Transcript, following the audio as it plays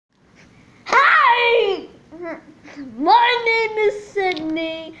My name is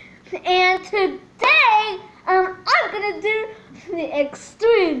Sydney, and today I'm gonna do the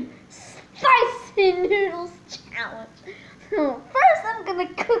extreme spicy noodles challenge. So first I'm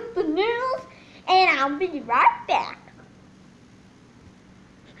gonna cook the noodles, and I'll be right back.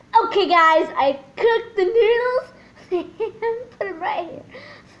 Okay guys, I cooked the noodles and put them right here.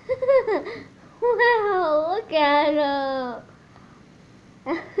 Wow, look at them.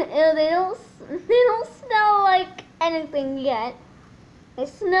 They don't smell like anything yet. They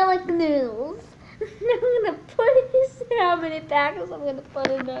smell like noodles. I'm gonna see how many packets I'm gonna put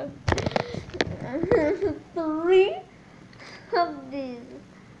in them. 3 of these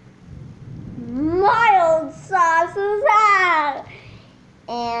mild sauces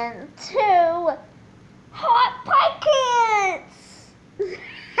and 2 hot pecans.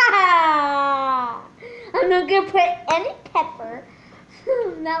 I'm not gonna put any pepper.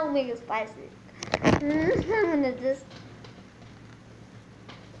 That will make it spicy. I'm gonna just.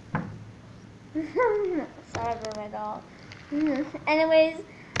 Sorry for my dog. Anyways,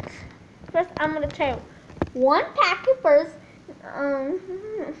 first I'm gonna try 1 packet first.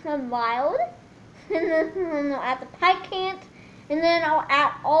 Mild, and then I'll add the pecan, and then I'll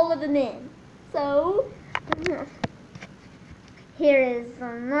add all of them in. So here is the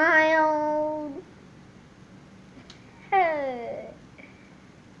mild.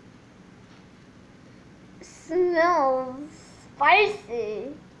 Smells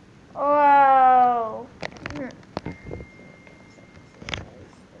spicy. Whoa.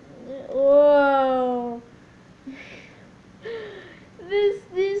 Whoa.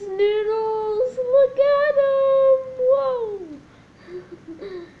 These noodles, look at them. Whoa.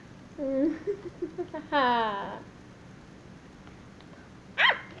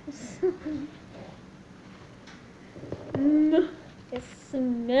 It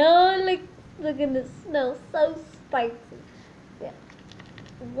smells like, look at it smells so spicy. Yeah.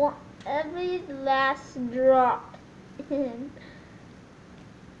 Want every last drop in.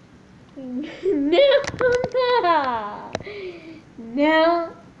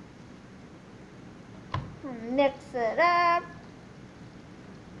 Now mix it up.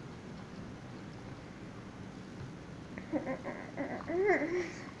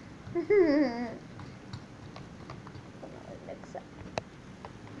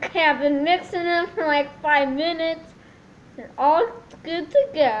 Okay, I've been mixing them for like 5 minutes. They're all good to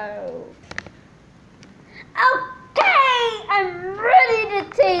go. Okay, I'm ready to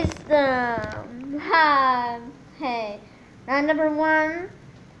taste them. Hey, now number 1.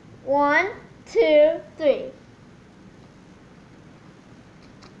 1, 2, 3.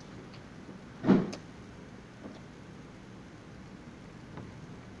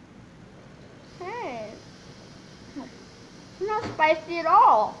 Hey, not spicy at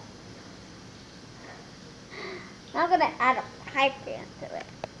all. Now I'm gonna add a pecan to it.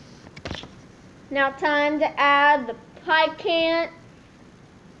 Now time to add the pecan.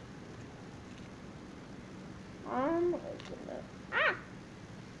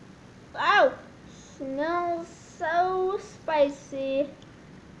 Oh, smells so spicy.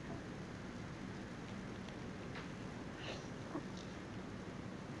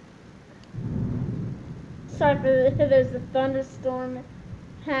 Sorry for there's a thunderstorm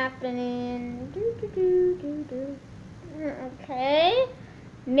happening. Okay,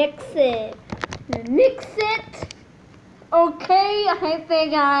 mix it. Mix it. Okay, I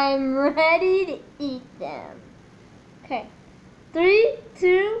think I'm ready to eat them. Okay, 3,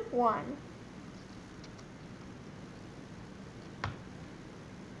 2, 1.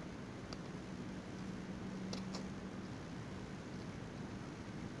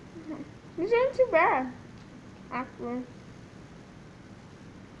 This ain't too bad, actually.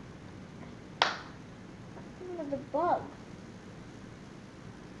 Look at the bug.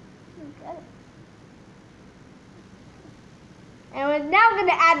 Get it. And we're now going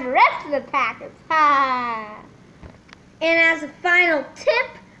to add the rest of the packets. And as a final tip,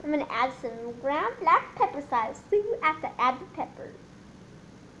 I'm going to add some ground black pepper size. So you have to add the peppers.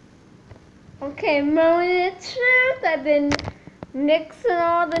 Okay, moment of truth. I've been mixing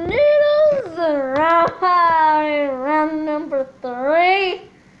all the noodles around number 3.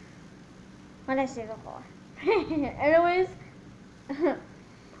 What did I say before? Anyways.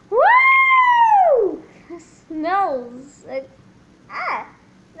 Woo! It smells like,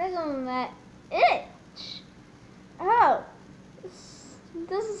 look at that itch. Oh, this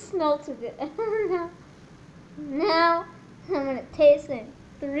doesn't smell too good. Now, I'm going to taste it.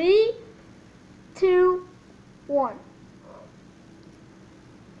 3, 2, 1.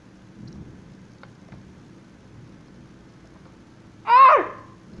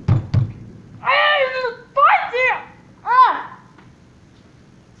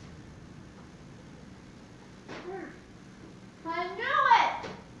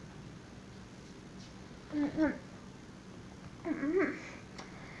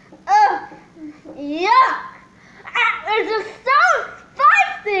 Yuck! It's just so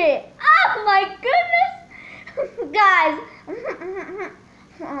spicy! Oh my goodness! Guys,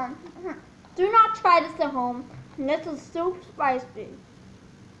 do not try this at home. This is so spicy.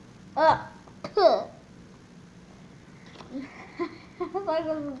 I'm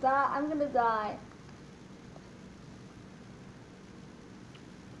gonna die.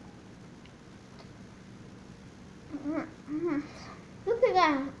 Good thing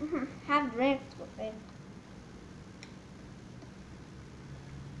I have drinks with me.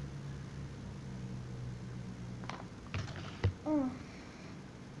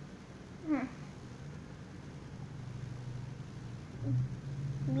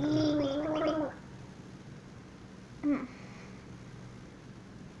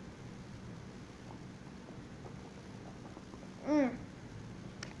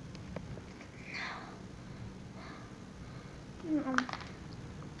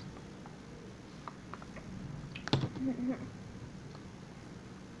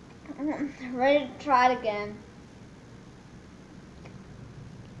 Ready to try it again.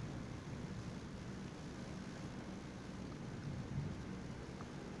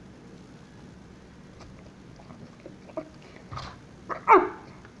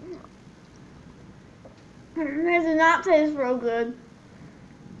 It does not taste real good.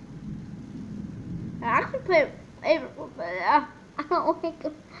 I actually play flavorful, but I don't like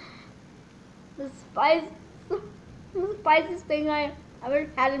the spice. The spiciest thing I ever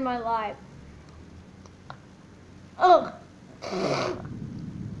had in my life. Ugh.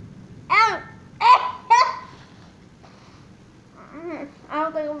 I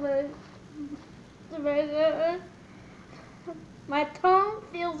don't think it's very good. My tongue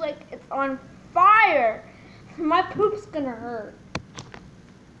feels like it's on fire. My poop's gonna hurt.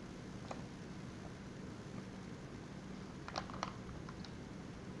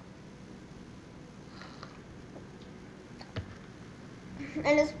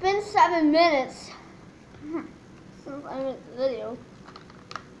 And it's been 7 minutes since I made the video.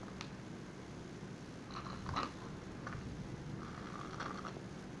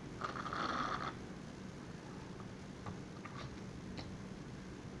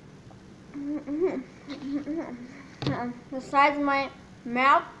 The sides of my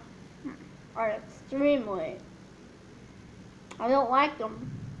mouth are extremely. I don't like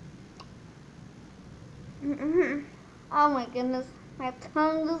them. Oh my goodness, my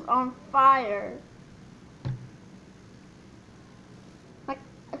tongue is on fire. Like,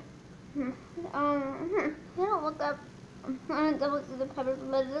 I don't look up. I don't see the peppers,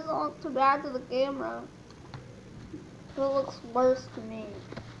 but it doesn't look too bad to the camera. It looks worse to me.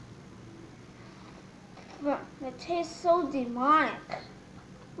 But it tastes so demonic.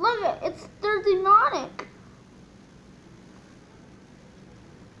 Look at it, they're demonic.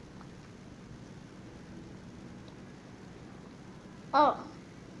 Oh.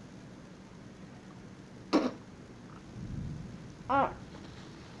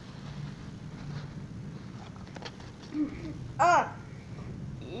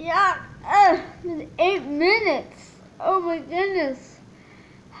 Yeah. 8 minutes. Oh my goodness.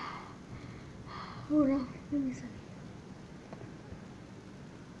 Hold on. Let me see.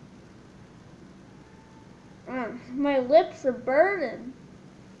 My lips are burning.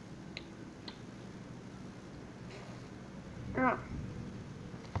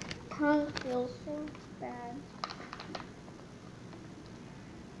 Tongue feels so bad.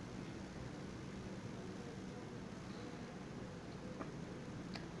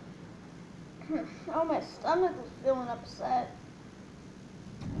 Oh, my stomach is feeling upset.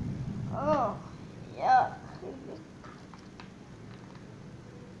 Oh, yuck.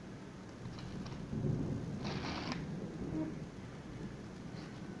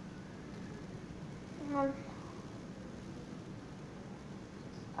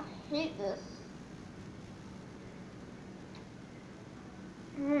 I hate this.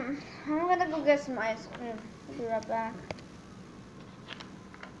 I'm gonna go get some ice cream. I'll be right back.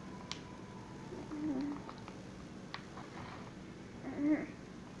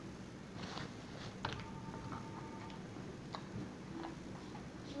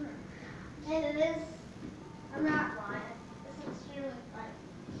 And it is, I'm not lying, it's extremely funny.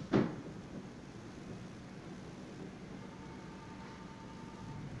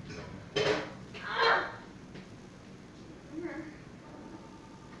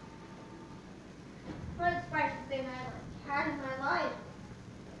 But it's spicy thing I like.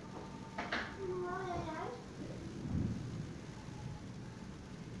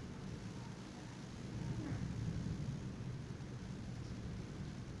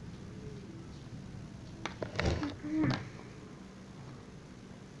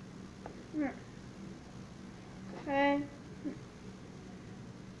 Okay.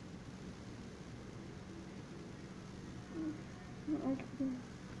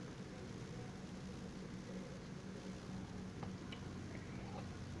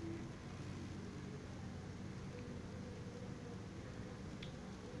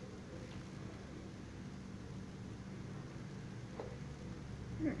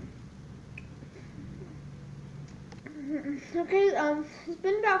 Okay, it's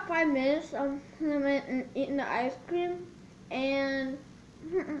been about 5 minutes, and I went and eaten the ice cream, and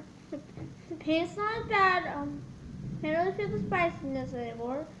the taste's not bad, I don't really feel the spiciness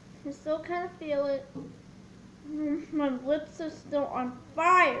anymore, I still kind of feel it, my lips are still on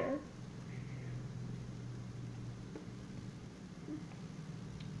fire.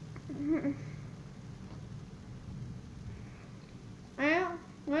 I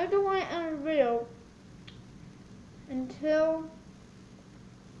don't want to end the video until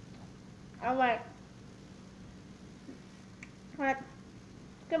I like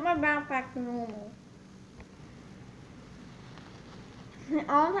get my mouth back to normal. And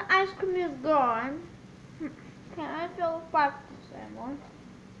all the ice cream is gone. Can I feel the 5% more?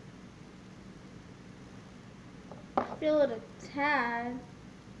 Feel it a tad.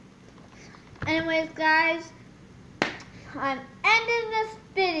 Anyways, guys, I'm ending this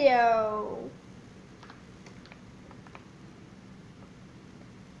video.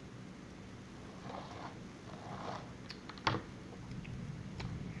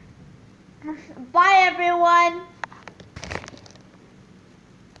 Bye, everyone.